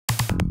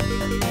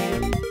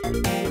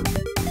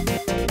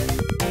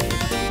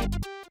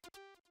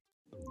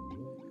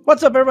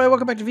What's up, everybody?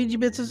 Welcome back to VG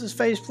Bits. This is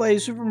FaZe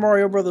Plays Super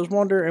Mario Bros.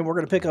 Wonder, and we're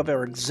going to pick up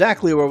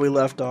exactly where we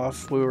left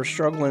off. We were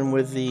struggling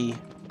with the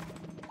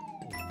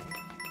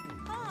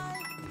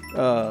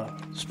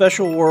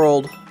special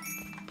world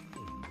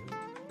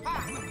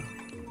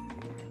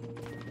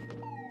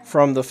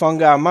from the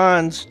Fungi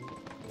Mines.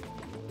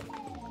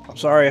 I'm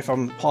sorry if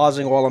I'm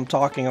pausing while I'm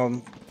talking.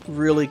 I'm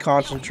really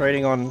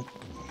concentrating on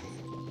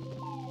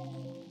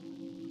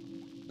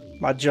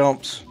my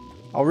jumps.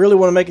 I really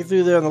want to make it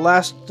through there. In the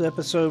last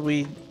episode,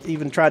 we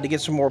even tried to get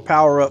some more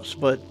power-ups,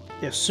 but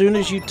as soon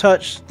as you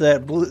touch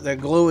that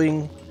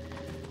glowing,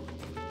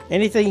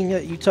 anything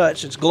that you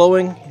touch that's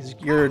glowing,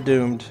 you're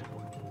doomed.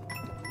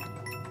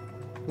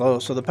 Oh,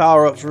 so the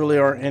power-ups really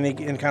aren't any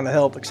kind of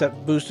help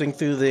except boosting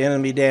through the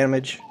enemy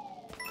damage.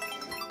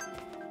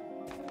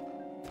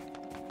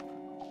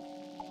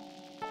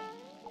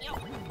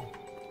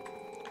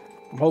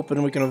 I'm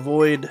hoping we can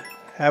avoid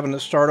having to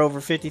start over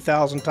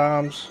 50,000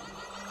 times.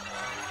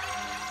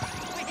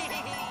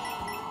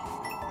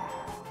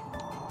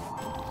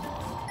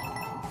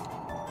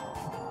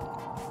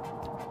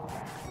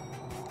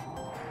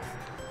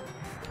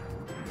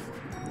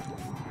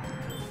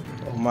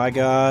 Oh my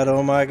god,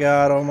 oh my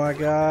god, oh my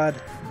god.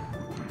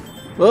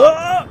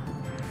 Oh!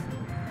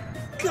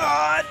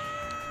 God!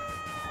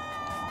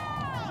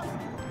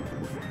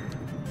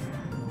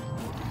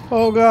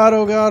 Oh god,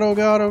 oh god, oh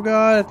god, oh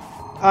god.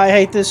 I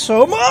hate this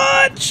so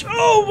much!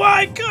 Oh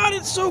my god,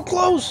 it's so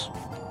close!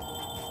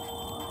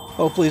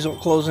 Oh, please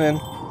don't close in.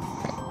 No,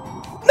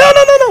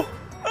 no, no, no!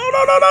 Oh,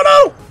 no, no, no,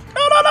 no!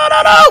 No, no, no,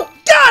 no, no!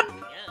 God!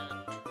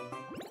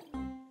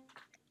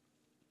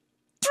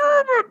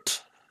 Damn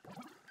it!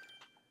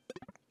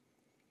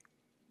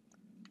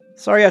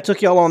 Sorry I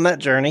took y'all on that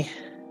journey.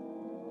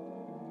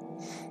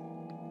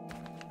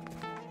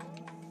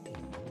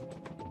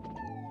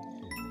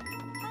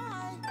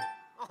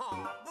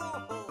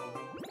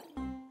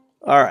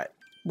 Alright,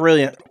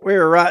 brilliant. We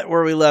were right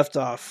where we left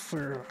off.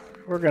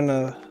 We're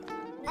gonna...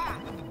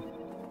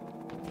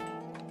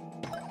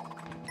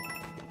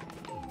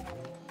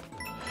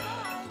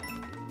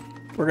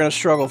 We're gonna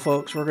struggle,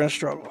 folks. We're gonna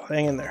struggle.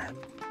 Hang in there.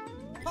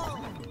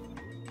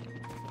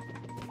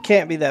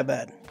 Can't be that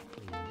bad.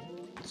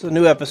 It's a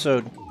new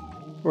episode.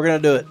 We're gonna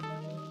do it.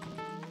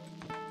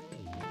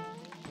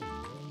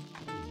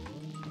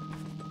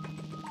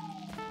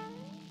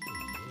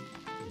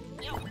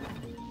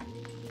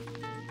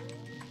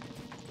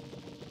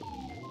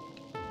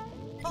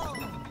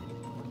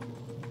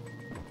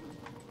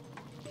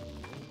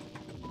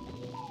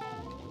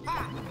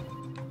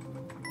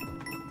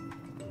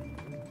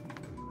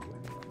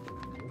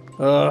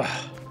 Ugh.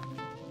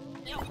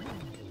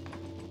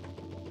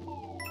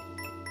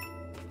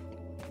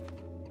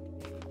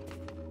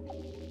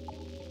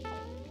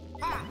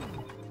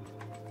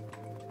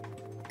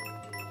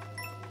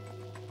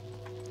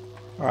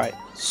 Alright,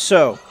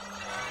 so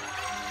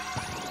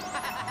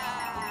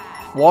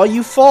while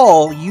you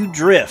fall, you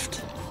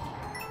drift.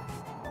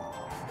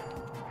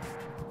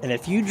 And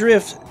if you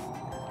drift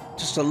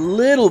just a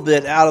little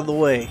bit out of the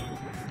way,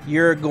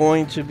 you're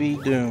going to be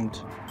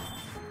doomed.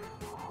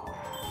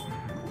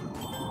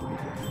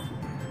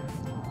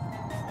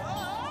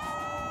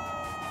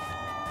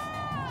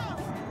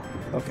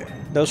 Okay,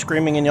 no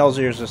screaming in y'all's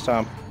ears this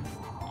time.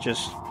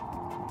 Just...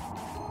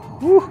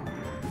 woo!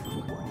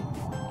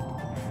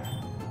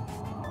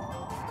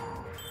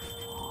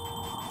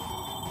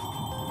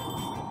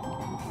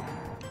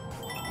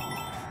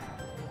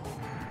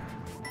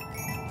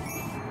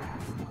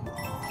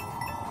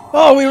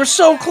 Oh, we were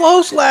so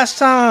close last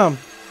time!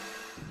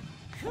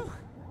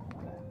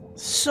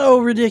 So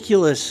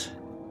ridiculous.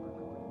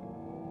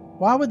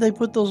 Why would they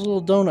put those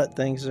little donut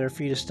things there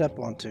for you to step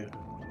onto?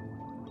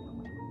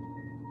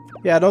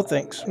 Yeah, no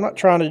thanks. I'm not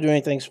trying to do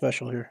anything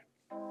special here.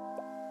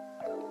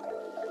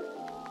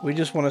 We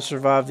just want to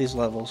survive these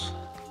levels.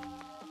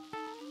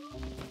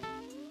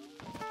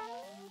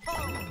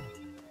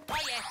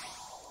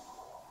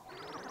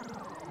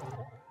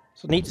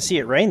 So neat to see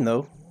it rain,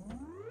 though.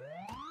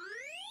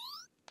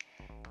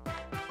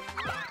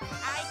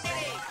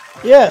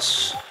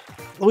 Yes!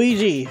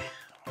 Luigi!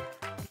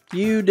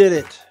 You did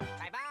it!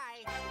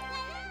 Bye-bye!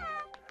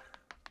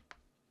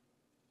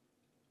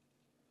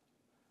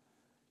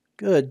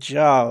 Good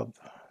job.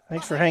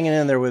 Thanks for hanging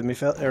in there with me,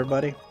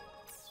 everybody.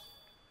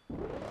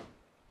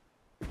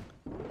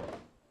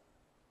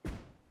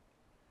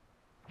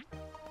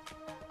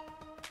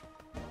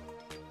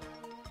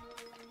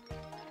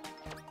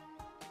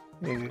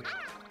 You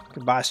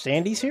could buy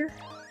standees here?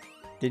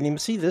 Didn't even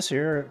see this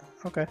here.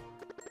 Okay.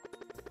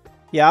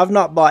 Yeah, I've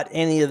not bought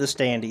any of the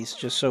standees,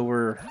 just so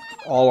we're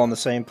all on the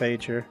same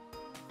page here.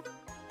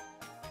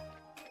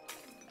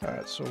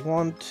 Alright, so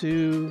 1,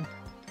 2...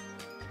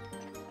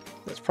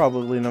 That's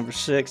probably number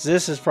 6.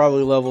 This is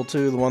probably level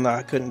 2, the one that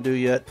I couldn't do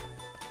yet.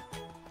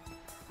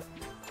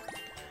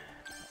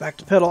 Back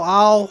to Petal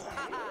Isle.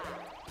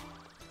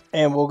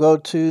 And we'll go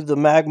to the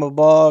Magma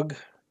Bog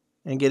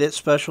and get its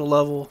special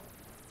level.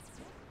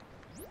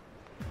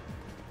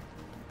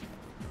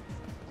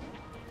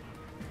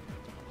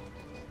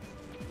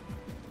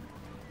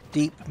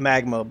 Deep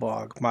magma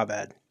bog. My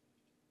bad.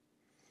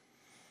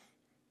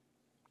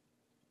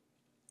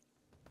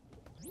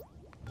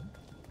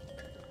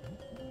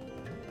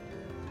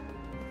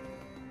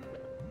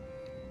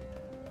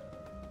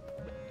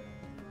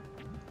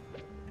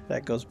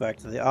 That goes back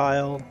to the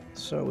aisle.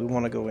 So we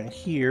want to go in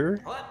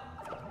here.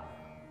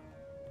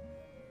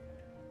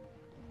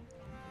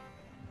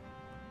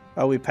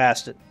 Oh, we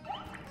passed it.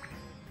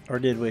 Or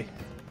did we?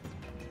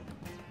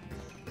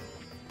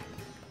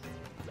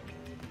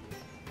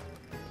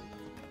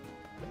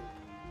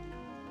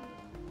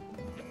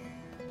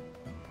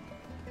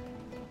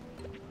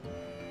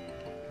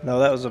 No,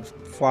 that was a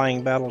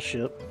flying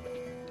battleship.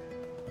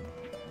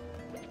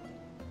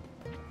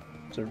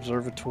 It's an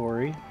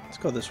observatory. Let's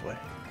go this way.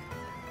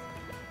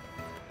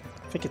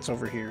 I think it's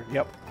over here.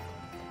 Yep.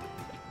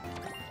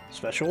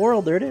 Special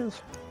world, there it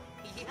is.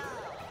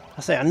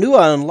 I say, I knew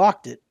I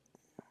unlocked it.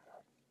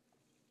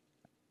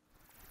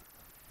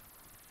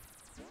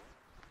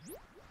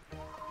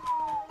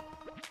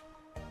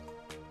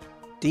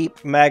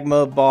 Deep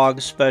magma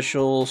bog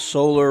special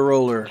solar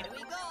roller.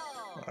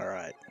 All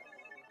right.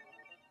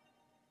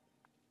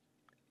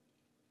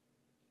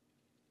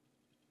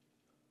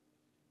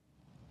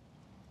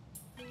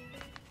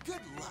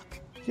 Good luck.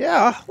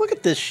 Yeah, look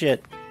at this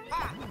shit.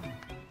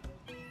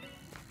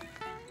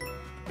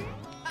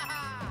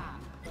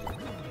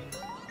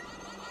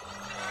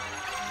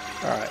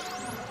 All right.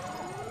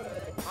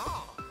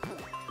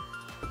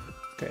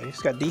 Okay, he's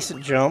got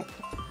decent jump.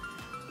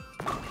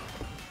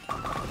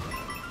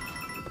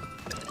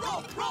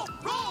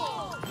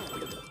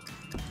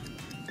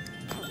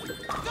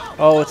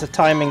 Oh, it's a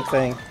timing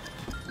thing.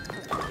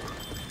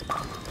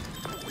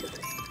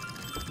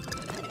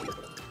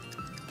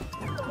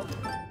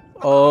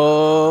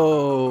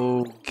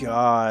 Oh,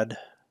 God.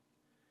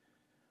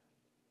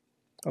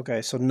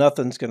 Okay, so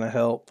nothing's gonna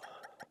help.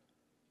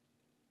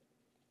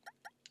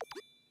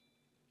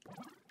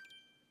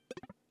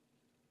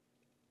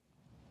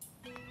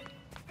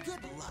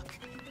 Good luck.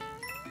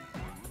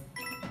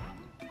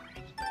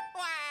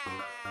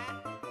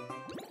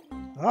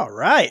 All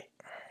right.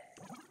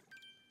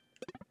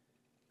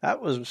 That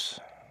was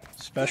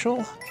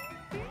special.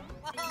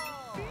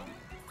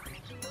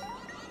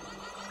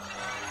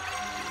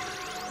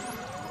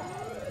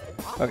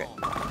 Okay.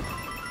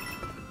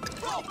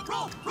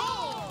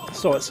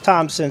 So it's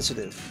time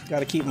sensitive. Got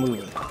to keep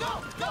moving.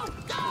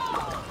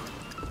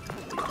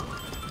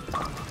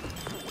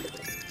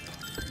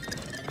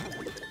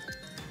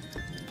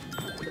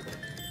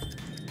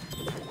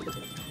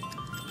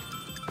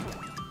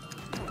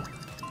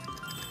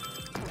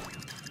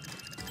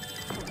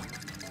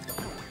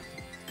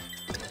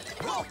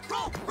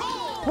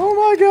 Oh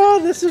my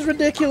God, this is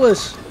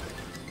ridiculous.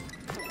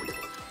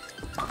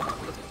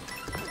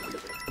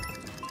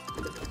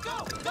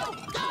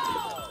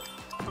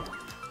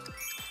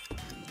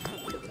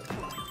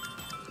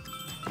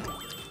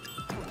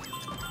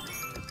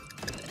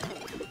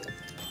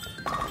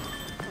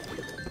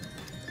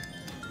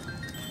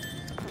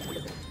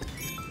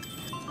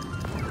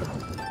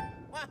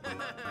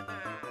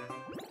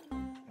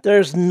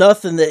 There's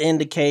nothing that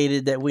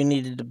indicated that we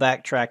needed to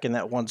backtrack in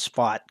that one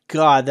spot.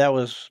 God, that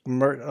was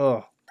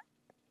oh.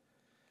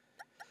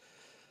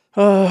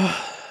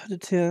 The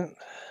tent.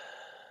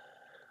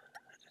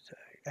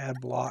 Add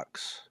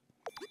blocks.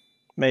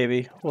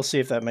 Maybe. We'll see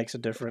if that makes a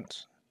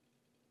difference.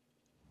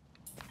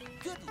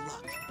 Good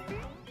luck.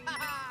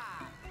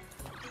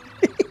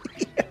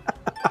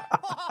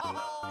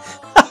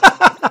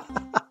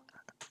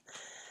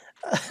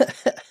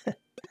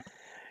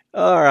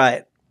 All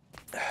right.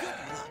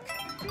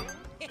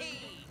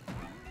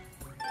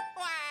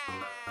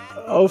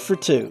 0 for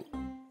 2.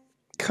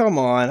 Come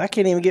on, I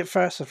can't even get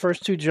past the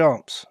first 2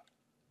 jumps.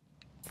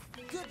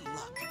 Good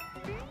luck.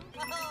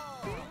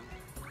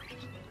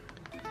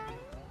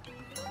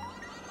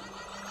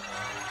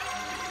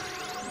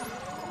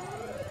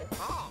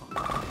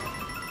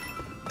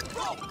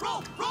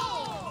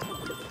 Roll.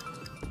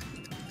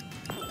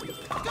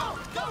 Go.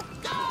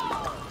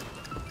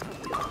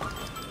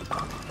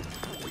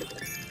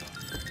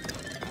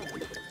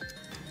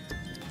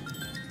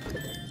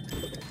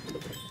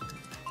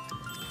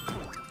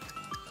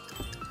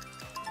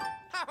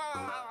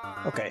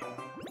 Okay,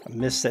 I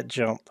missed that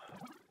jump.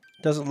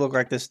 Doesn't look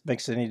like this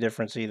makes any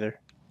difference either.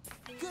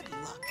 Good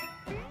luck.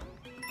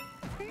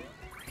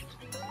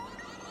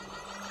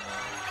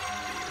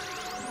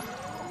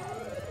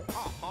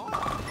 Roll.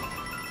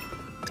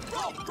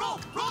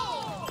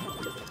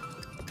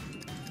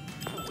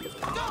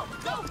 Go.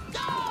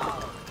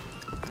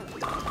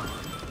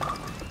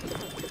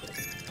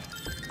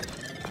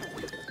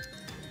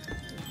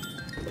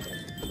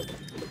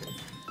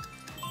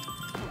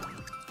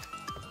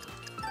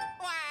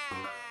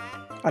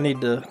 I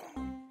need to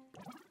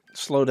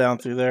slow down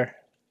through there.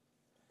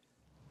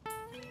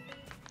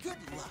 Good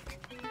luck.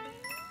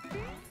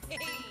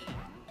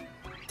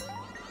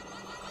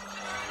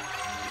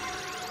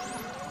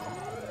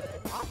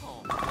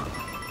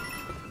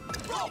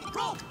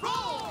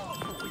 Roll.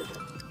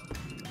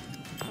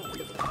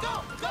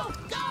 Go.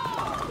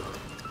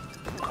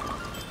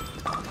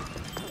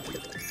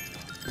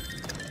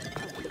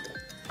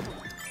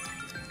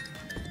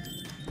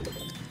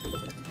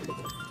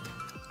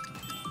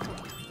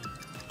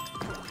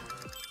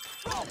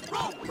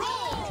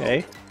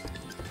 Okay.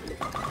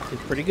 Did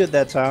pretty good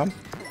that time.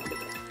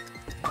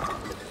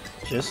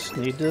 Just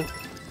need to...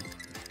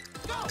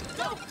 Go,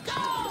 go, go!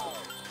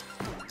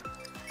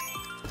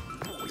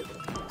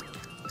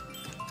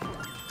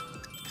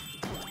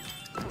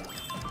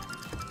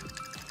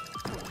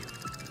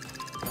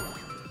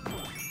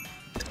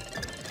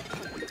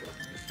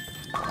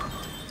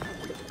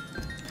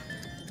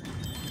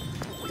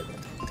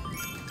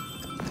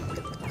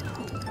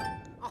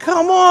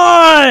 Come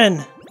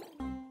on!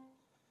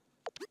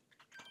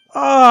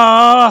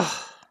 Ah!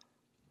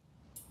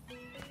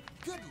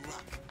 Good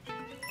luck.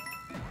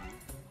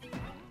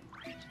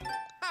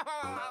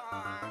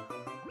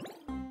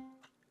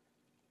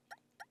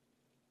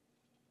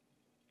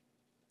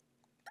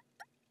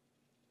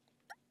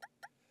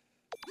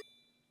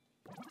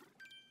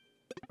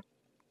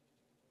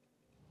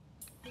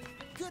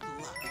 Good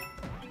luck.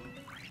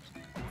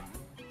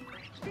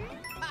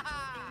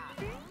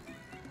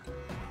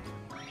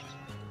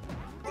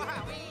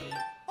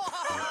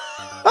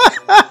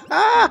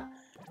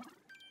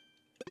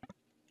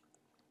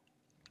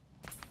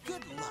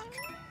 Good luck.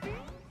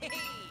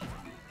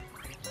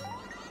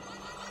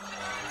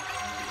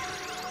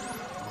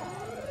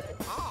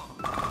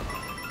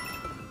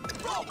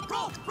 Roll,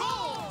 roll,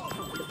 roll!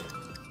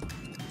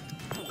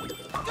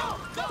 Go,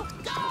 go,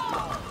 go!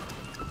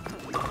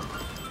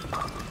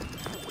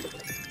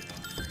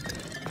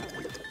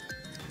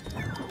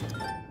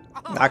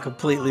 I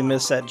completely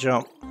missed that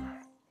jump.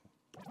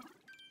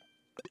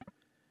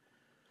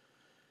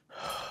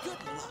 Good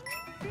luck.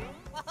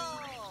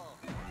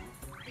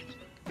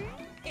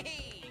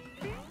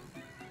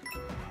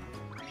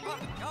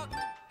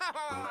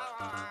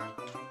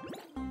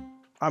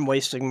 I'm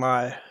wasting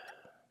my...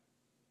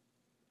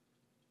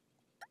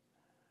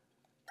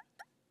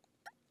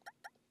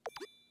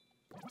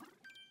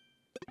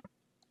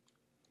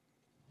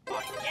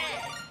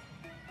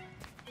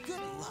 Good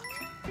luck.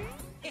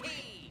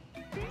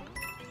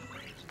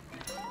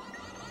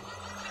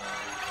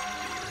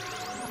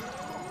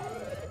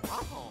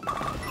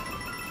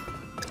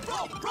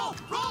 Roll, roll,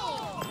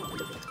 roll!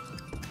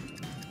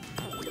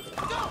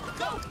 Go,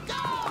 go,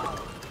 go!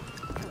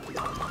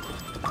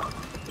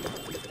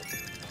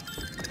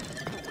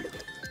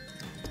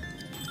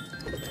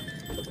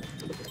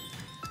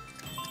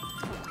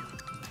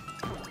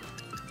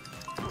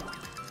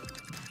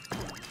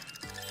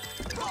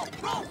 Roll,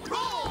 roll,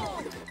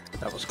 roll!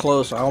 That was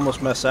close. I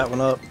almost messed that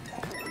one up.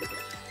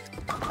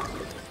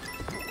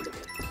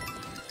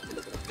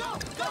 Go,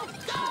 go,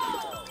 go!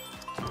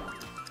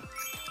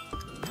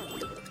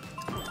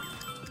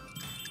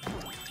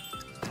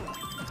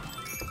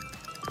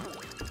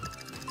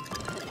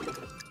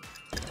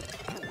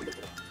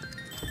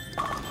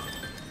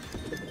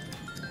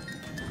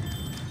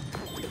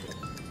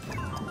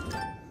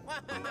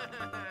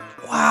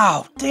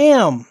 Wow,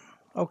 damn.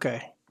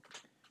 Okay.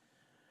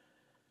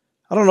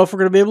 I don't know if we're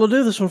going to be able to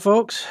do this one,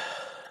 folks.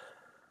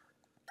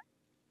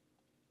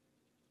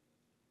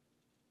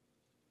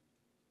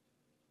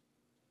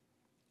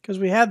 Because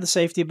we had the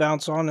safety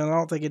bounce on, and I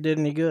don't think it did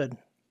any good.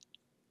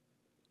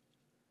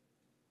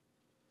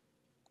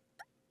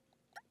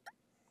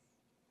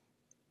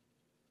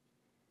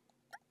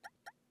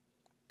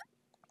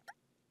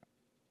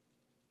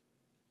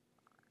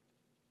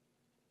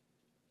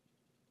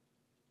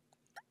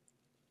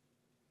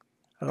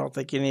 I don't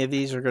think any of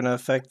these are going to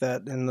affect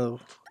that in the...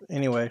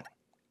 Anyway.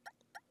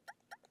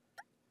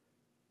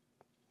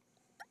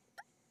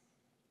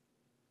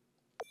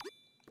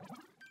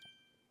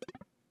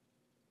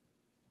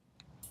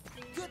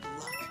 Good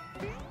luck.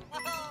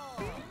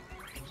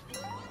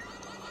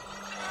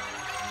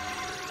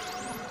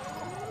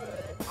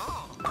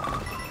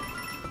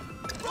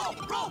 Roll,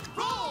 roll,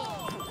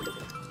 roll!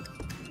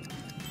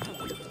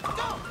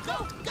 Go, go,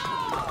 go!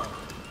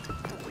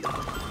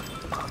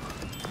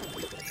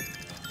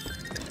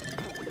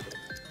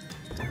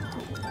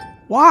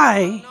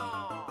 Why?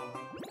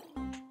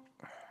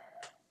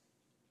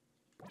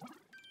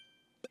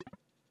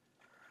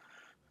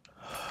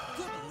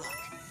 Good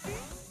luck.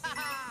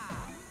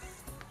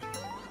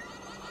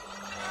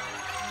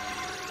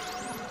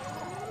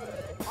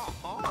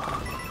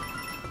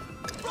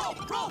 Roll,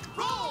 roll,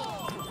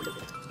 roll!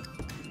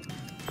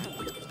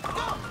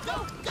 Go, go,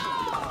 go!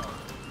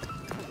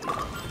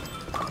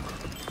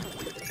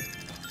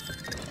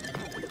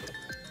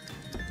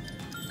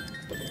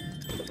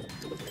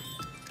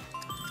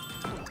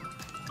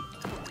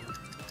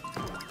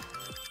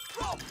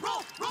 Roll,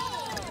 roll, roll!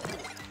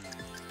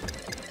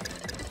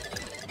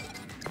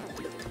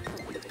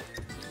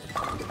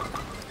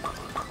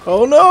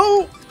 Oh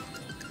no!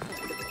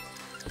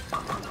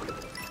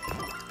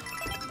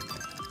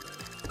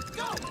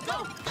 Go, go,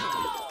 go!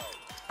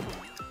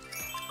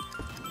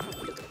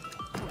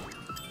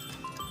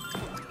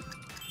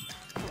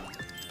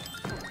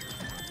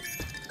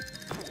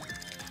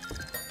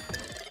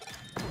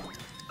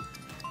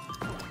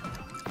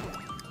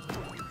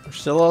 We're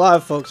still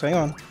alive, folks. Hang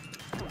on.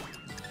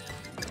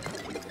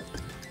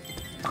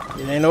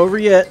 It ain't over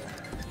yet.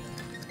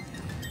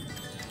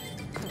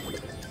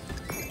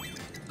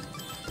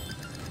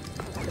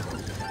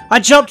 I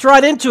jumped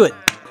right into it.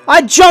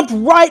 I jumped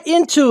right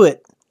into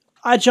it.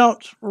 I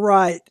jumped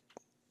right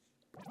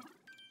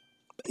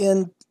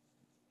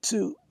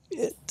into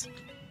it.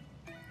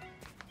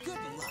 Good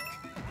luck.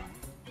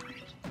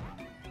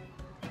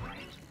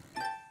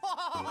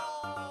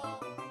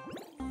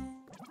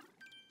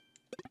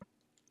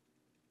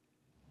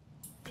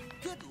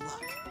 Good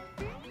luck.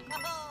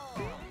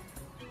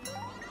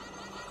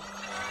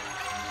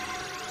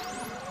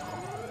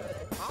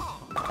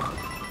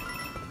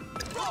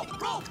 Roll,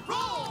 roll,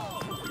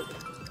 roll.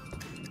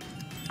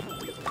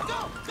 Go,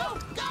 go,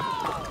 go.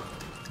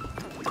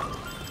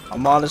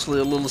 I'm honestly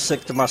a little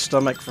sick to my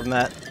stomach from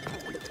that.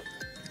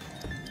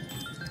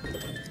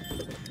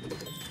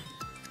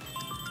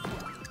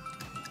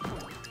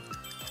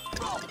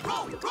 Roll,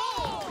 roll,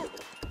 roll.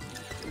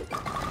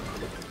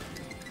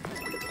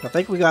 I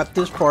think we got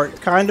this part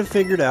kind of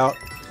figured out.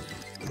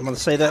 I'm going to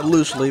say that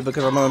loosely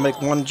because I'm going to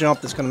make one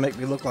jump that's going to make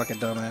me look like a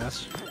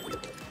dumbass.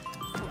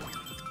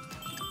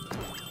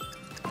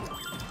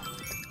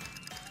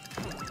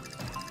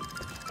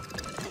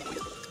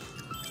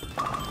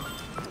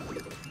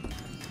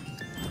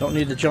 Don't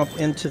need to jump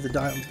into the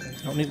diamond thing.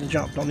 Don't need to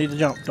jump. Don't need to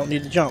jump. Don't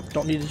need to jump.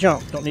 Don't need to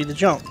jump. Don't need to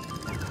jump.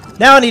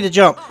 Now I need to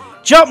jump.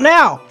 Jump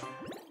now!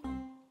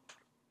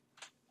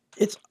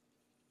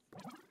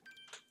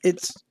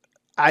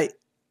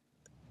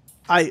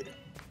 I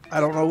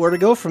don't know where to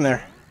go from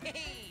there.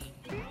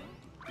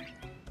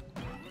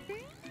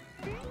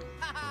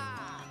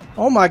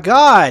 Oh my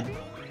god!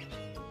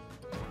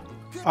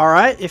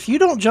 Alright, if you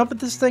don't jump at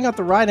this thing at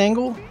the right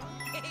angle,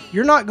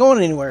 you're not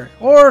going anywhere.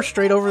 Or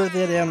straight over the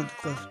dead end of the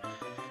cliff.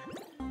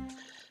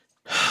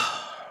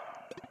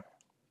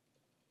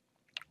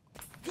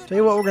 Tell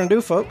you what we're going to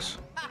do, folks.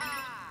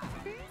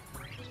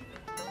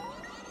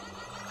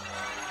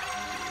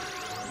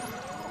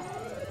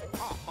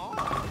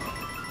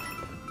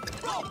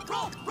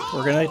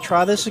 We're going to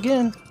try this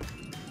again.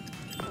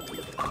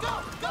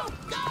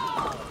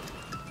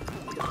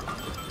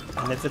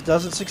 And if it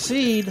doesn't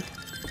succeed...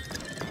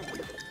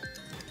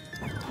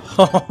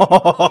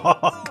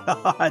 Oh,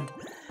 God.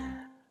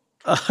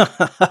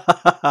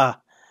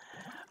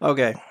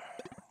 Okay.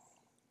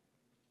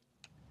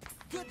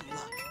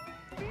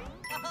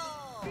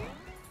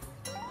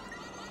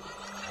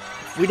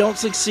 If we don't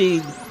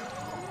succeed,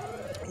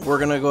 we're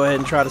going to go ahead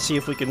and try to see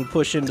if we can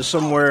push into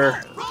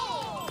somewhere...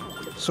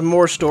 some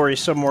more stories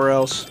somewhere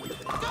else.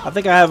 I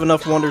think I have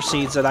enough Wonder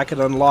Seeds that I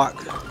can unlock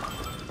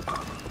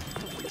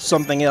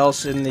something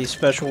else in the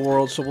special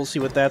world, so we'll see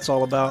what that's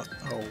all about.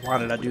 Oh, why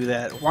did I do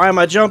that? Why am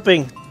I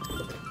jumping?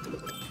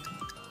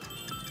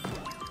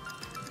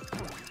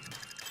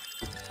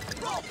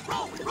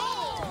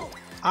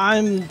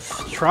 I'm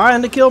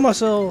trying to kill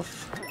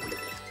myself.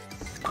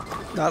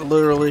 Not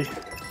literally.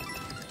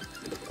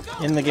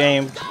 In the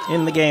game.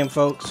 In the game,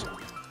 folks.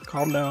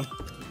 Calm down.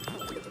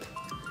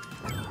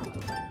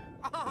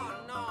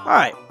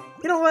 Alright,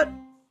 you know what?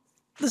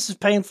 This is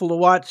painful to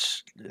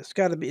watch. It's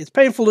gotta be, it's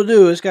painful to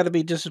do. It's gotta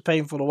be just as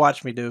painful to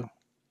watch me do.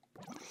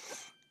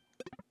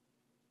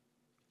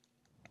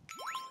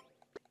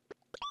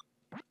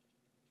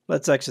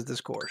 Let's exit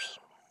this course.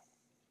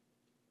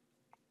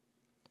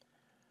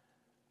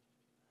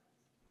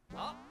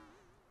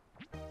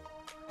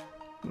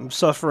 I'm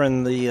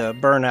suffering the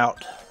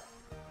burnout.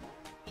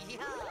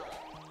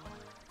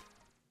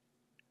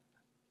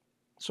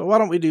 So why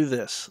don't we do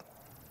this?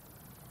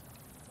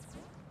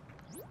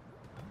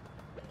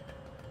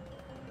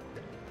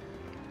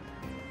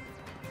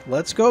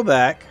 Let's go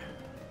back.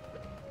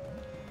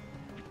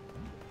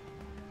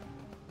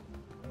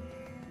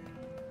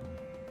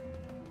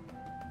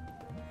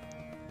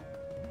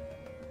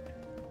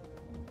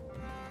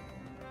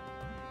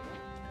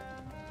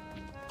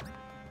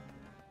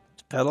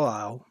 To Petal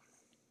Isle.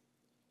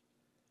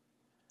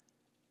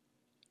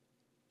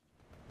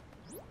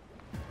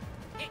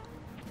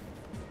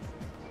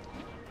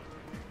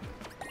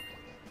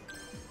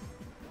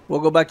 We'll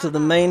go back to the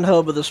main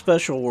hub of the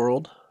special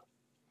world.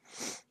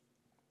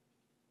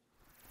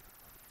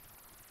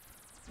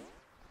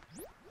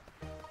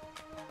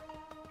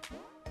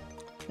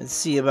 And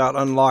see about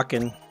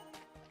unlocking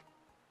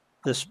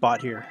this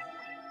spot here.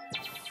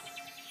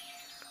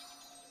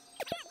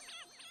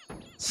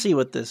 See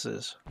what this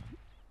is.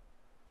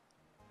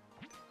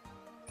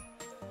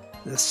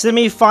 The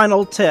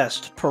semi-final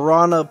test,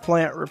 Piranha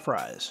Plant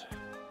Reprise.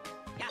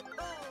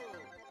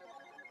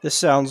 This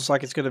sounds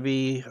like it's going to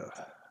be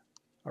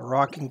a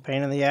rocking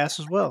pain in the ass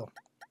as well.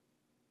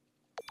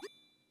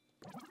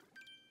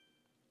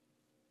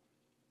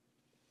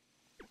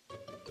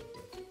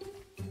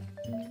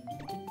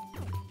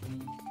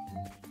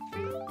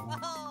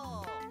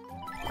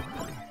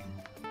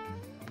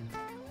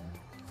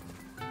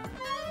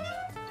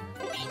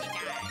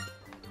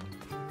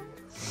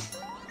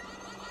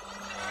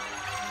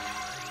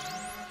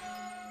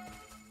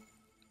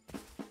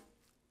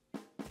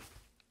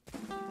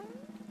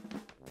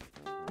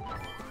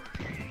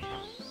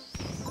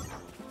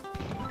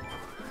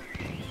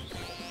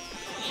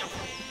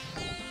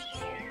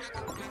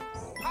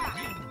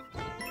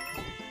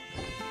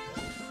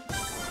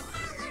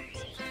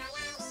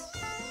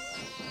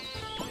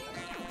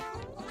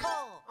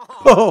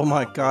 Oh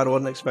my god, I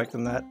wasn't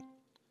expecting that.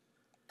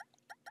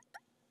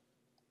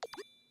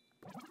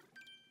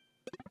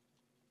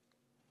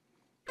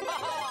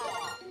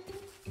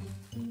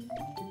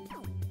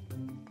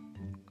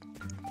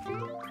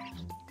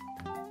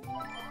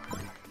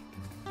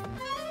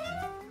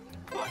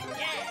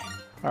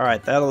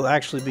 Alright, that'll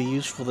actually be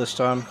useful this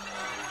time.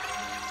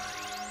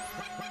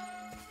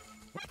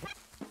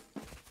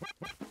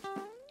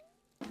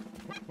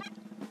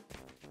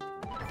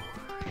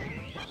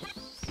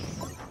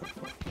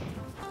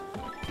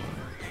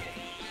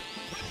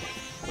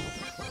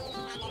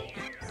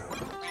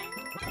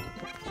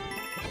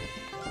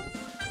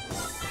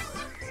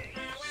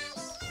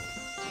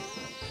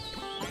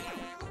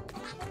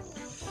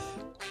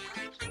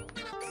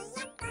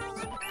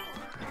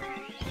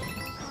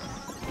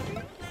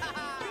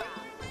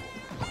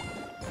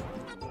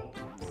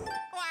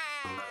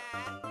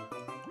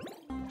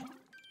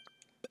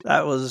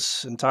 That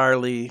was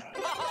entirely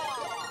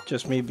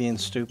just me being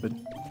stupid.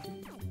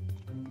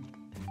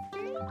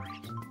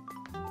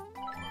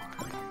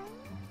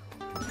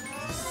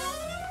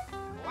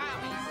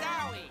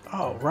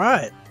 All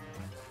right.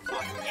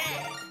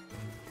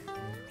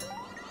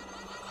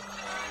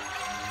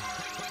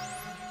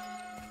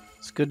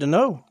 It's good to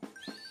know.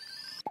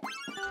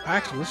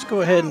 Actually, let's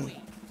go ahead and...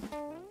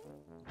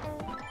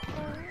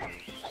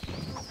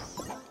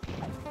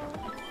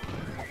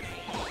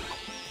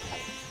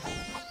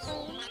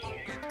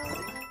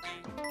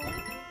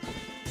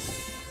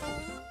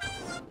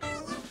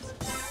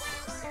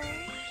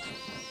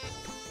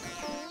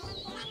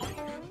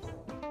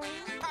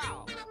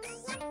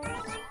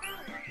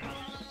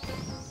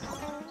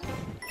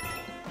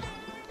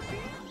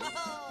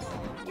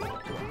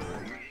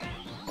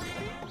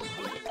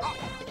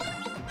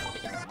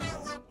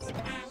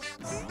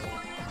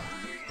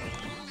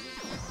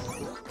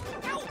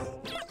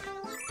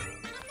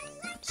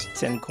 It's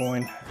a 10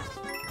 coin.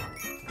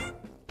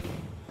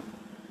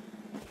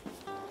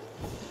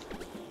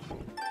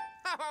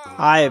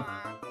 I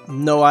have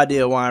no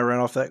idea why I ran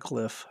off that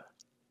cliff.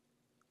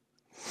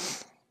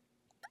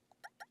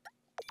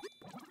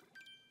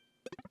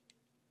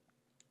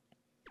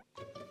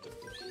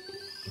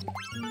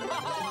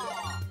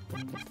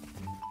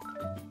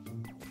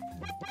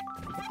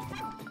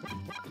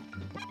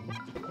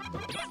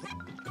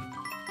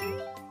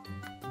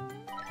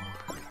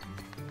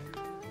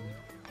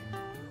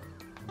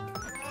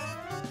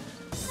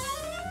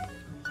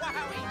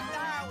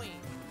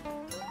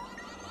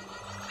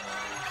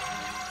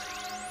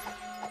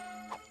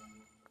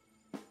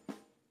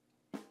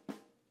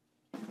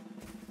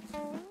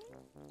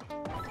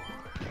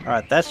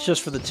 Alright, that's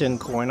just for the 10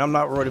 coin. I'm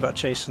not worried about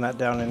chasing that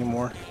down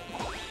anymore.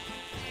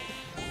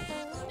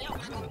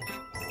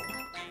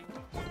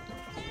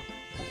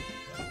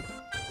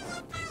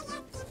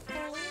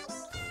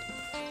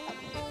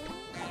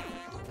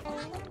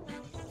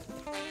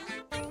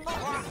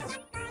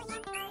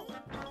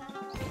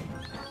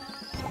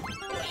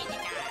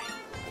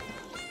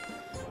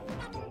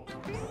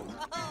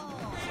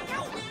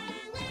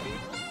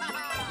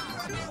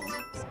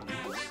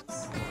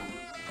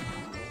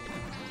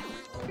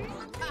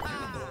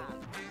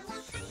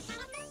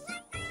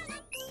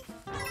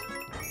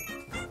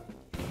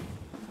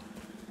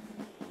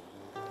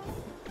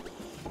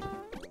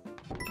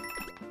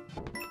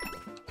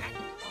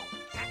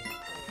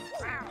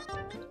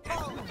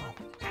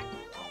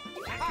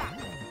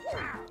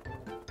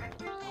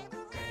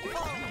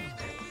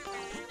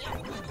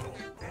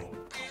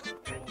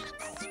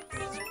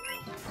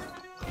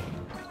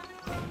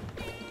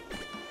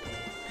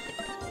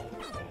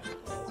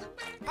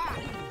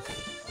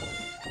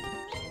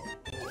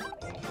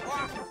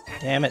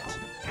 Damn it.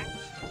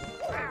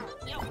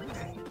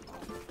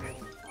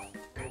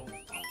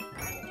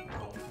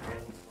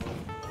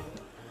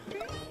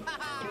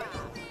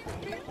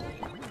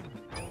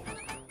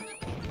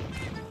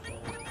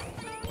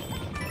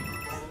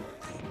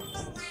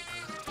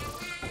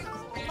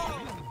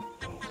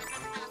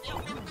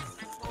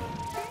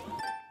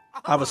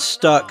 I was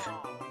stuck.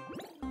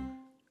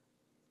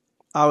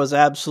 I was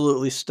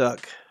absolutely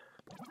stuck.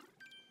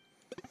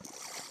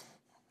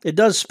 It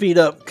does speed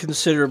up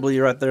considerably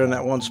right there in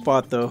that one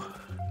spot, though.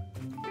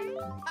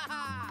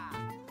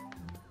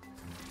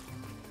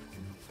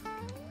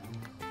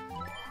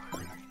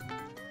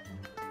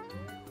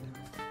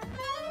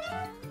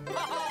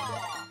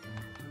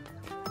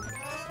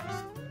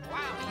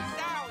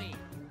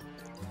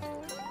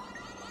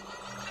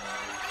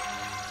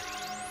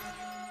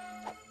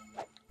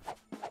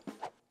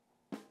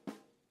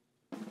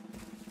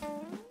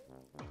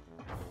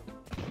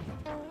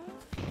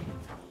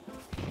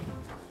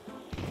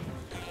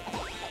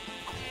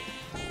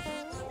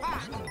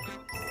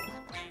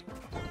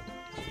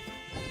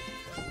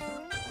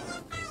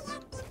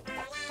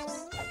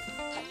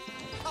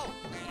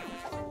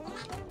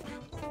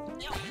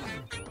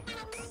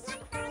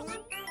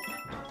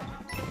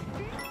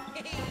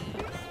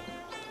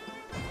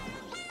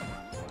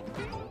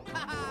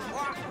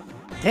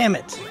 Damn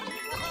it!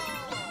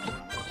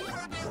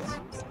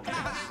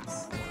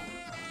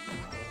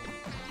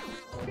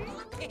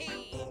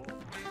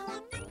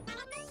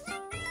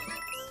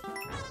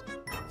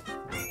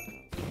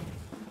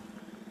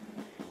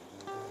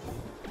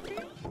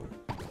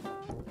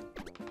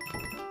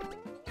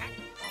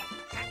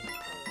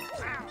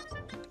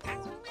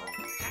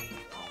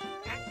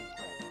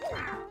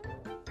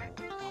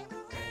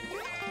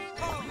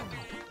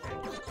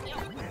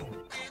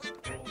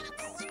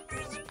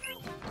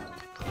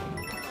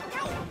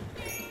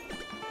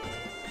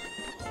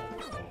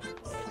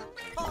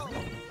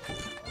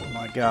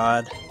 my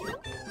god.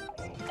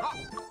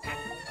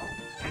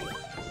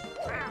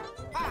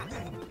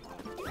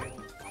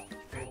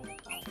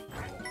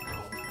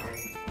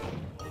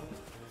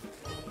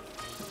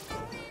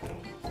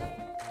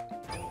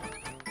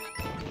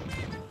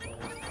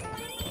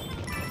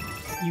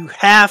 You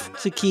have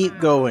to keep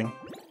going.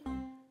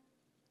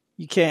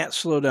 You can't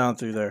slow down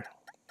through there.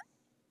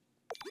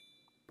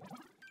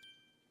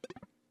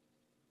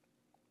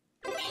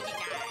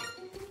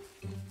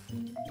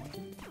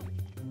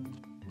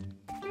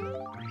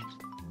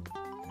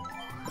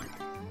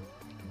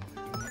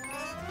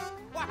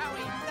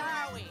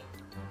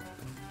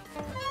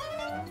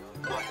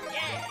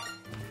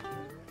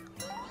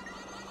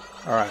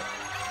 All right.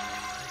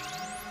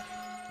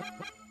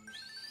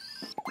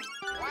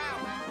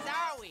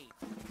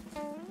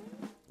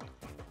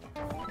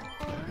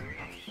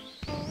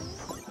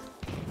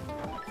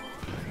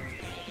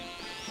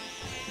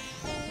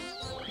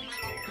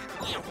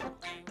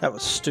 That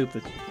was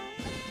stupid.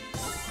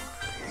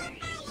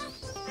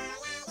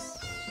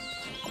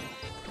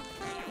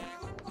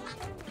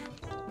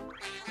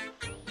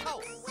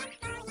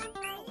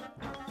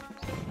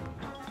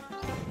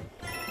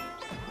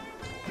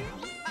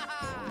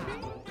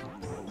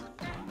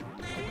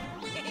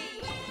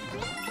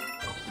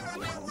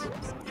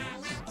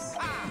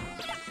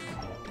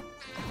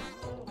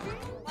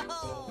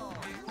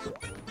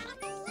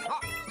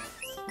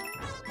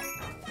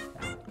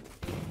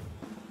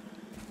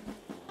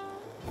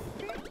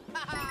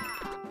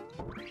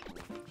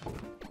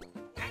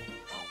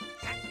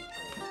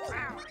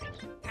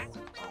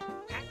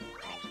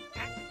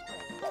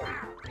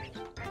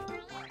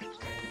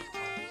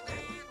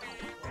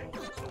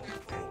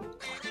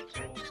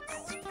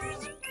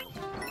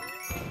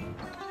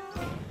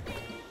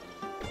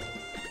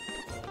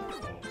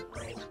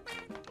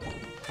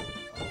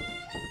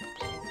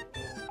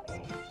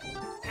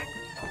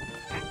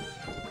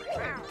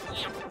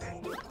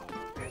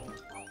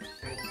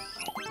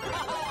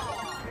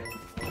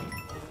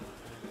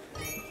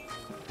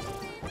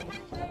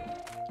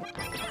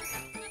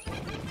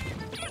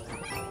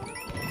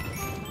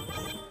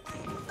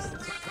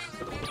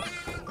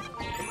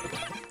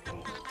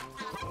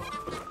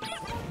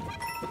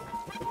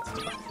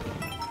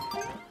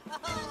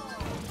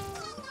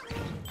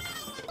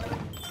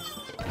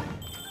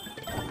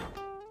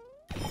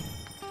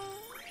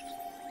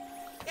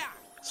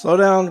 Slow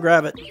down,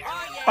 grab it.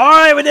 All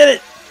right, we did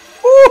it.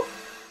 Woo!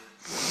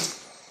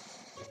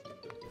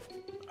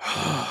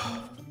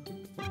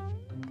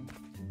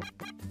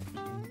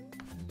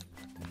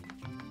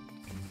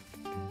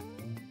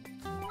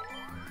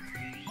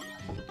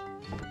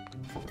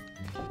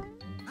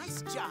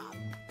 Nice job.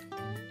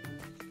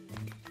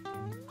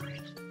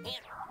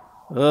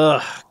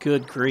 Ugh,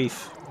 good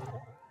grief.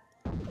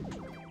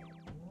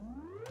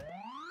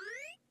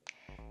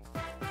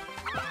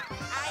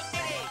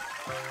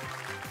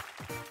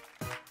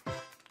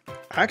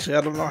 Actually,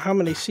 I don't know how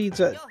many seeds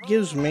that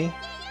gives me.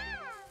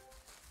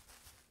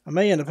 I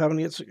may end up having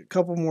to get a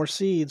couple more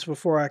seeds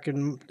before I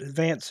can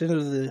advance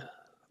into the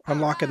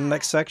unlocking the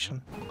next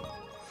section.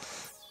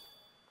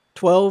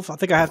 12? I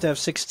think I have to have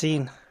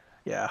 16.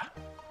 Yeah.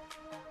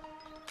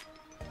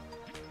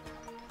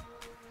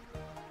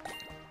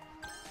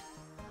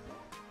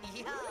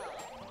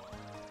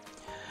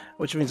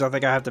 Which means I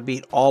think I have to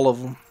beat all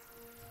of them.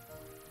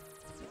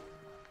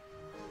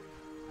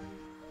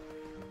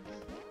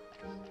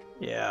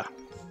 Yeah.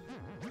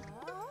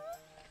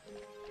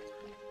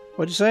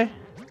 What'd you say?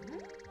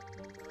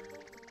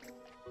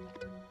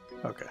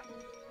 Okay.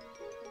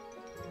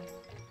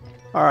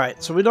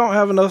 Alright, so we don't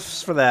have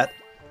enough for that.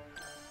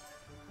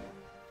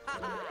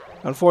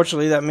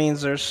 Unfortunately, that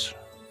means there's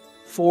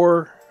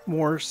 4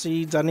 more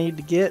seeds I need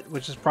to get,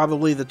 which is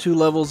probably the 2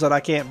 levels that I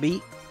can't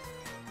beat.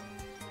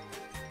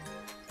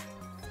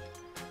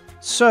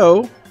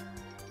 So,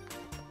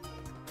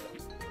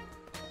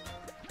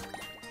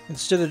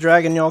 instead of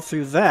dragging y'all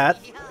through that,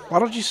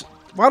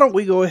 why don't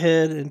we go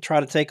ahead and try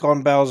to take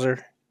on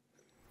Bowser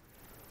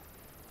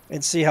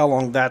and see how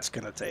long that's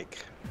gonna take.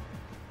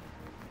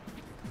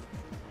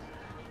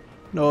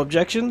 No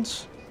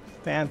objections?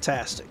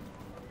 Fantastic.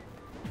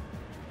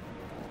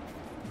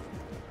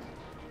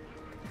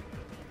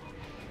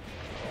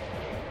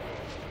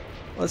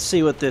 Let's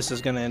see what this is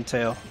gonna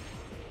entail.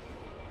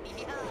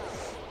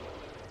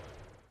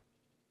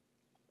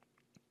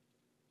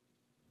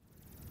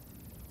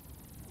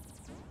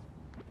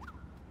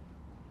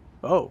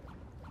 Oh,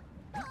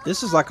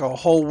 this is like a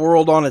whole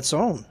world on its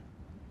own.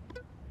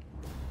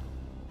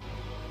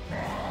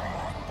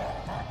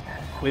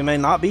 We may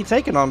not be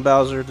taking on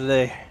Bowser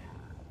today.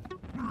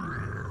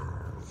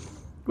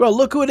 Well,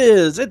 look who it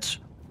is. It's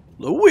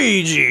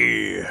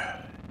Luigi.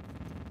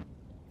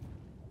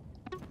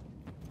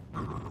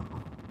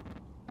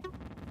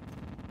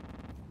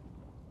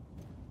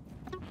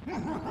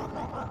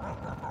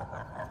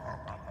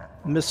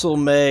 Missile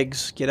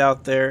Megs, get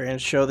out there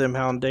and show them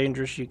how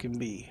dangerous you can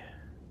be.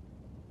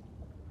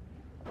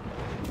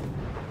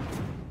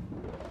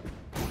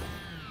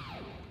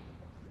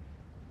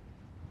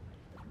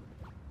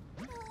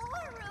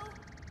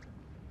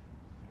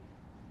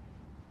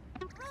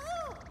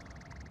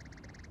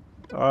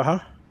 Uh-huh.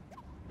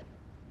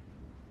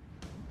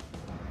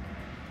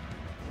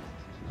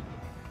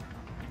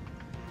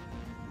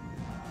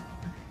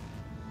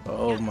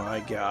 Oh my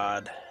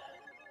god.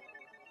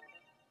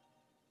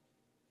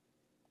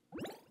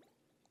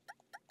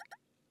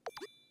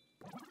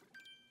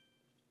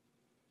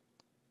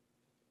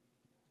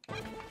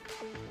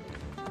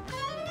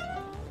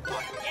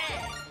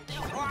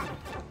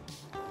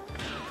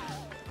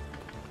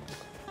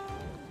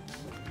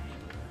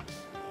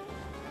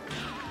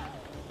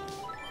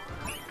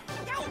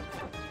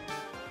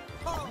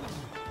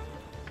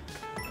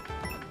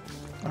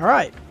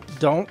 Alright,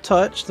 don't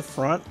touch the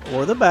front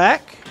or the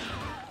back.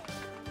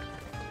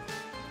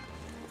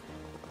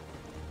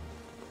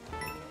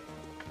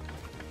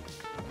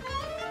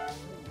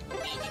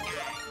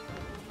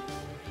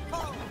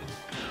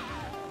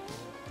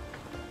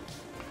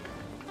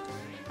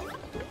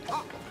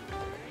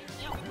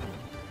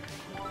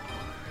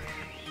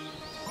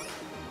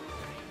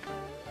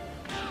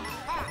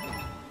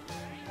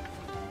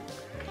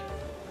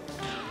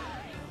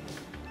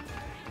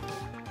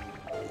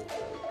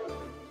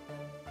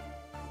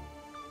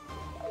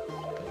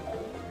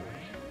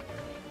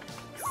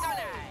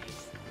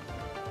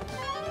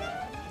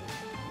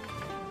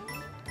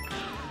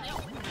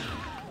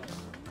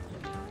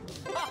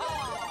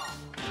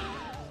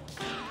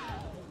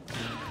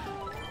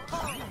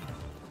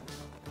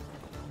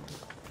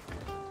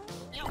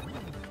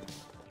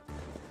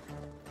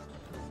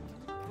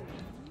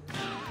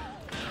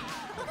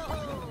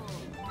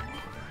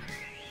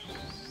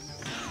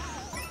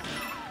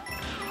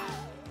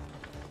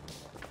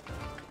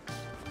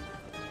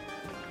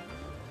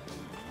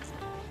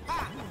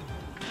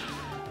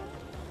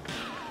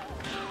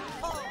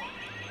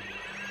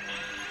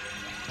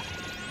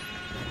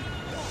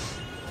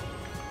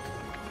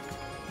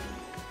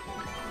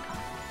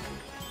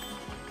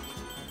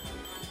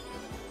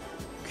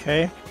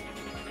 Okay.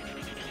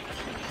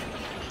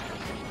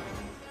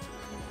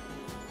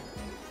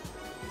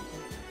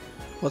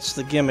 What's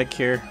the gimmick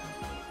here?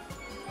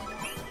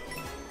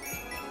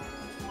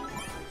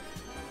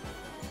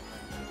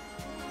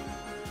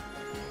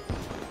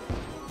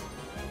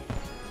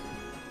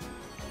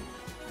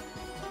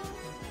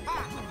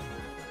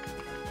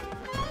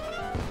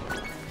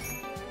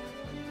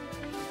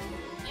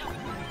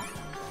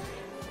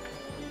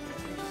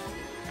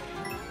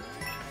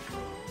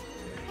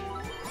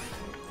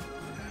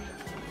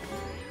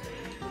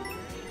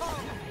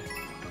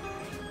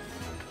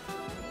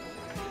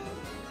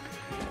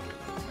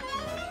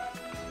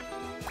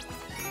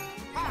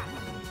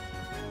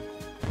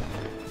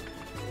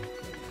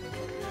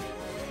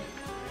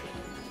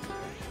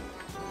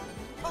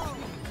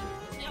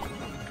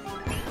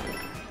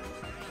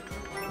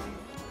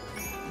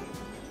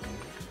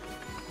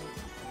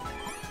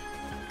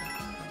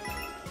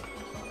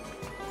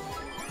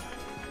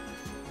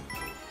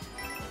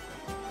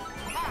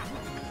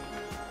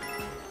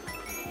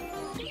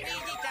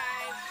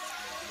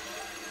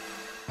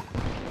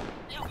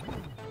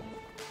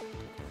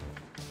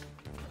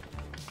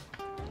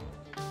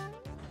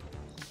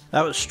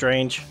 That was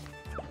strange.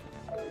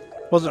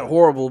 Wasn't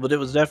horrible, but it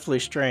was definitely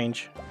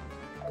strange.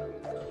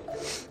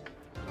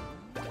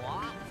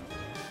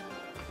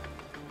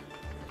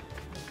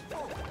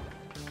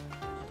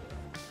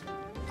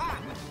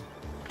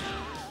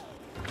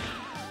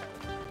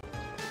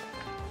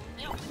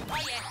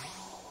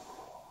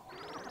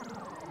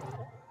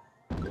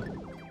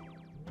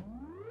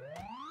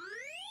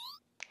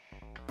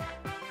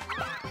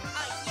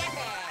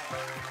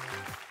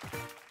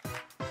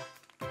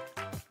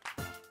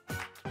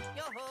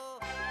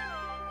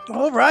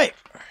 All right.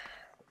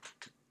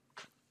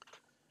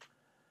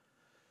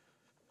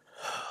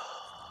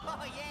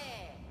 Oh,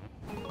 yeah.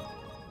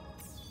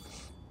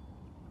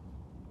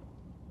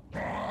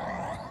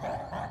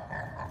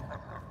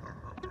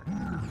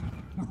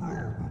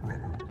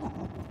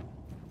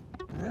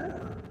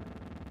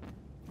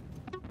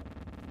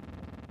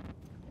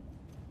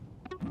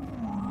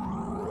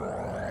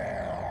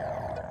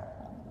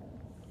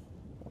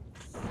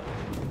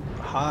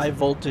 High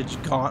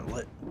voltage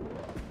gauntlet.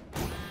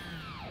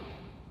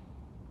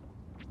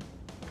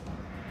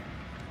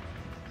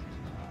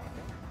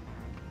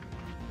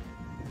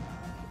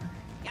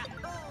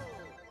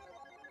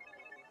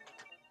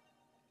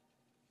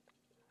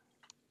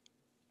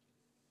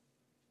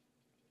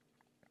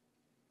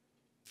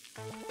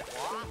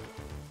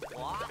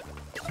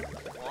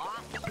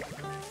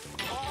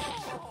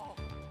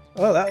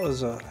 Oh, that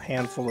was a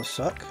handful of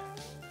suck.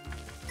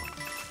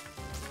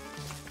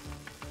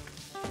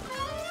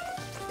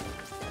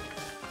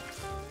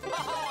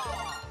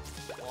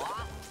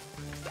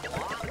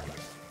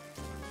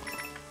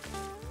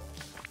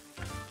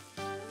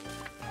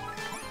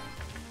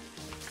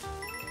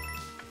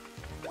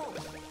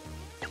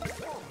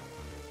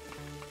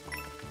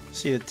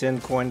 See the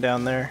 10 coin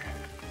down there?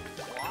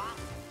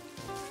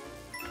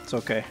 It's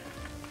okay.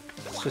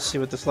 Let's just see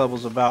what this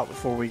level's about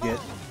before we get...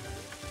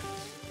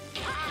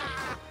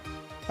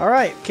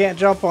 Alright, can't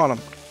jump on them.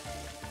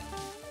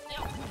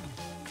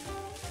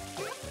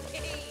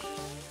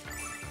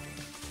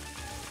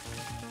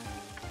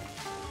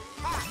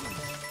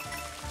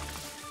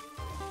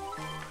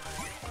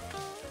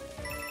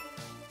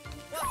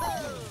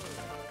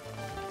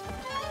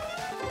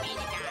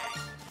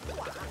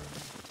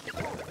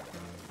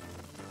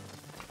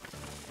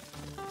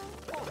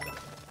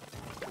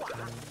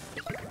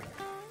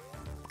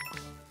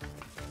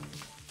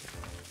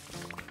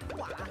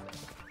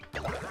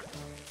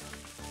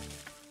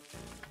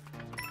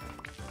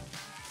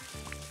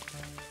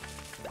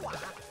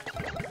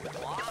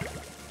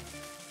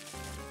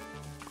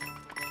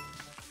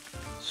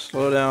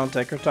 Slow down,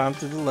 take our time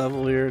through the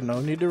level here. No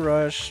need to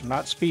rush.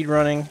 Not speed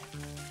running.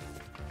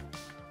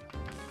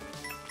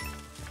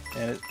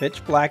 And it's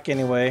pitch black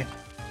anyway.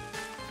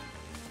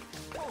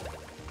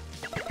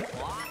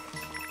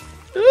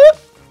 Oop!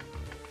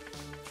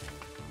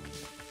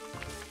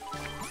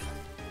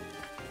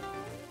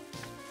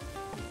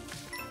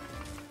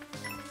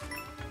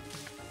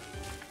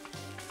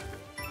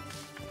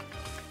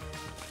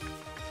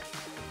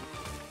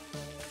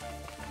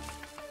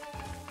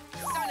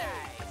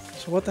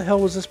 So what the hell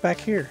was this back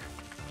here?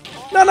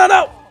 No, no,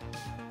 no!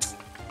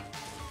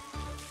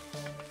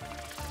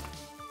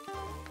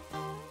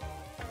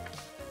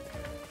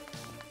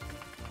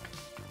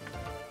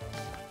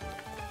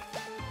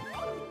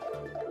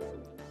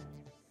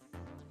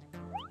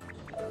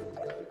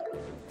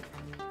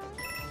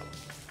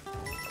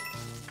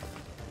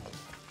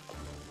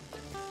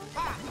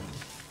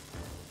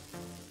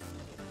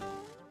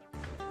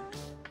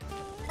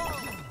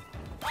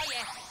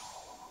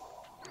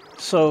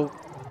 So,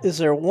 is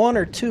there one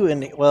or two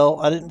in the... Well,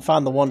 I didn't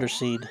find the Wonder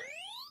Seed.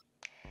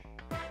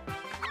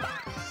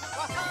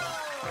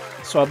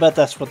 So I bet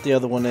that's what the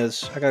other one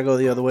is. I gotta go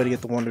the other way to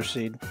get the Wonder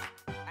Seed.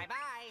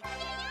 Bye-bye.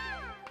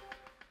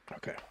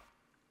 Okay.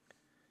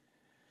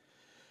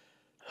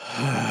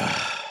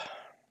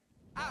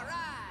 All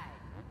right.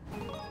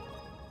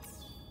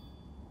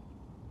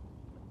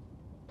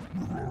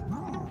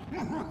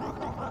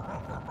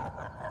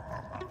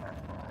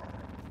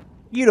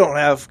 You don't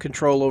have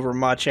control over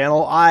my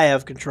channel. I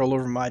have control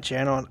over my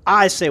channel, and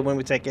I say when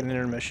we take an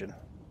intermission.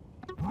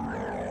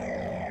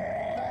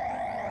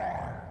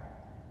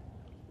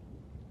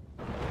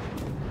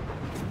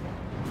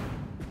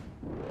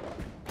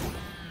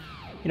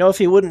 You know, if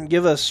he wouldn't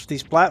give us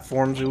these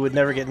platforms, we would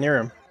never get near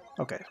him.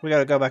 Okay, we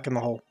gotta go back in the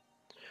hole.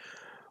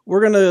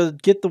 We're gonna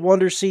get the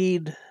Wonder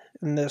Seed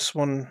in this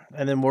one,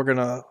 and then we're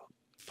gonna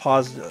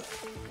pause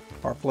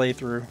our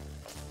playthrough.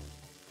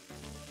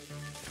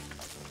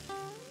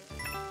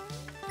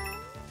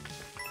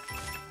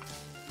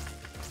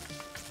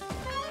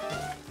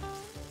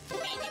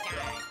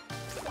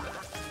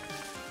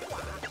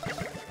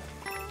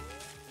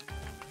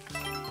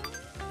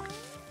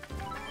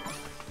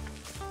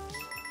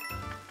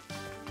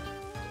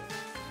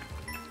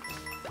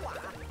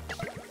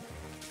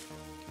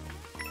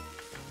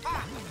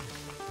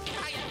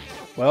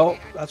 Well,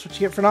 that's what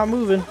you get for not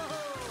moving.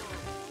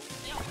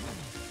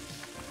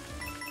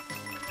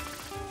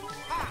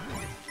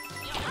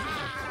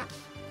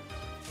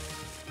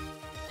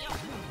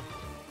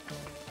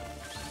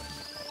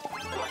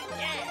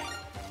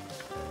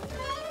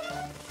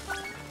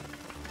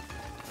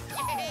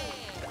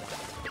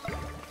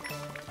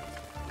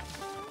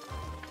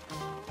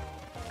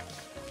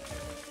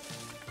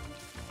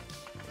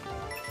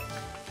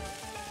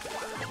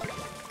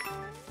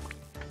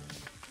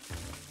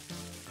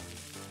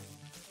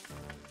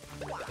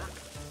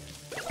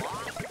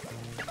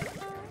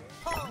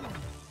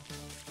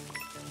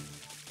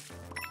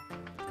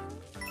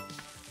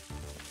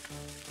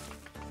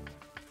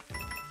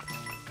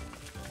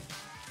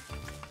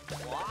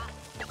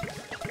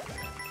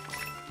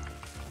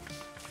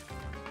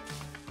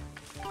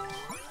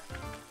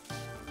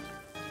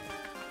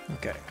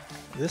 Okay,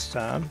 this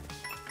time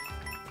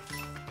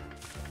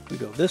we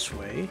go this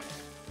way.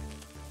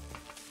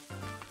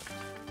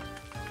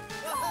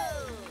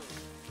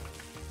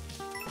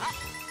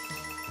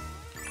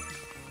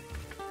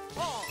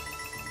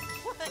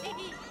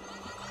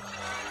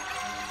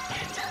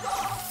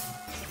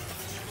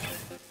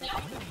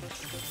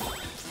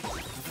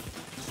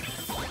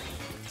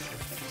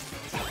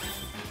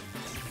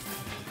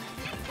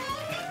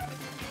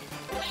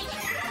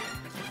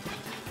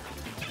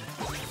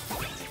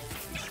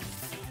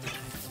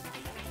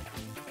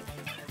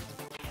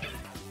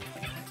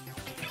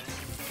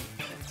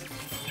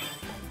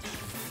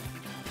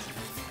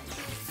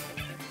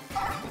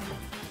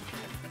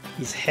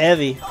 He's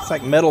heavy. It's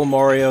like Metal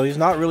Mario. He's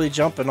not really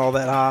jumping all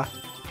that high.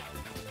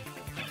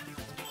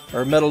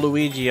 Or Metal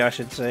Luigi, I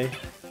should say.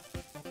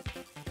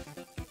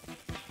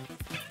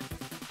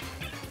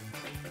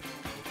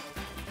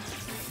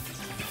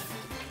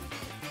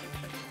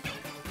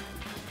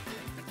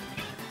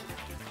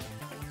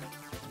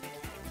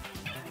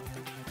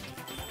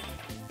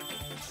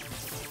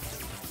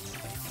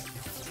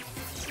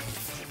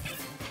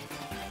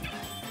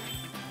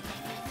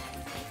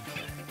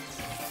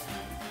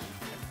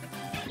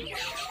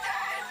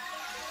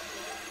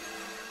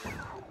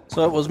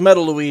 So it was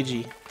Metal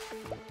Luigi.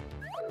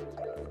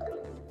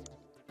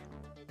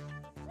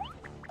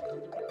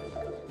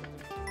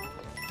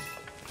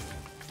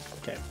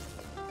 Okay.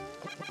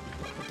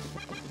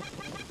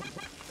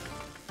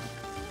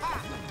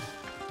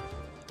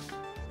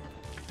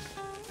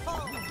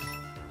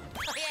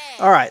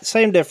 Alright,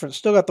 same difference.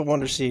 Still got the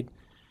Wonder Seed.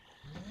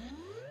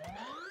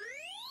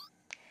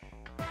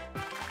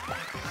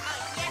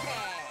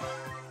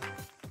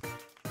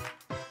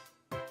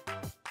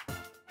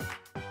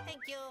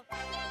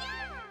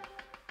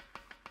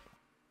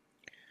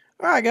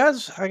 Alright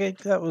guys, I think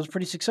that was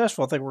pretty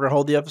successful. I think we're going to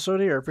hold the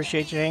episode here. I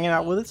appreciate you hanging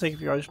out with us. Thank you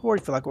for your support.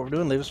 If you like what we're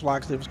doing, leave us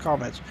likes, leave us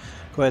comments.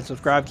 Go ahead and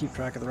subscribe, keep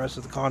track of the rest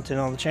of the content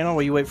on the channel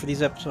while you wait for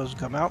these episodes to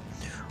come out.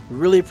 We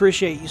really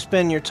appreciate you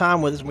spending your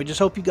time with us, and we just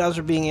hope you guys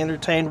are being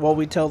entertained while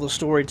we tell the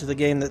story to the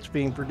game that's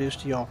being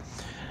produced to y'all.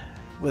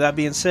 With that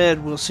being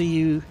said, we'll see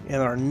you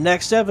in our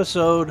next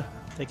episode.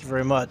 Thank you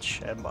very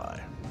much, and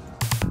bye.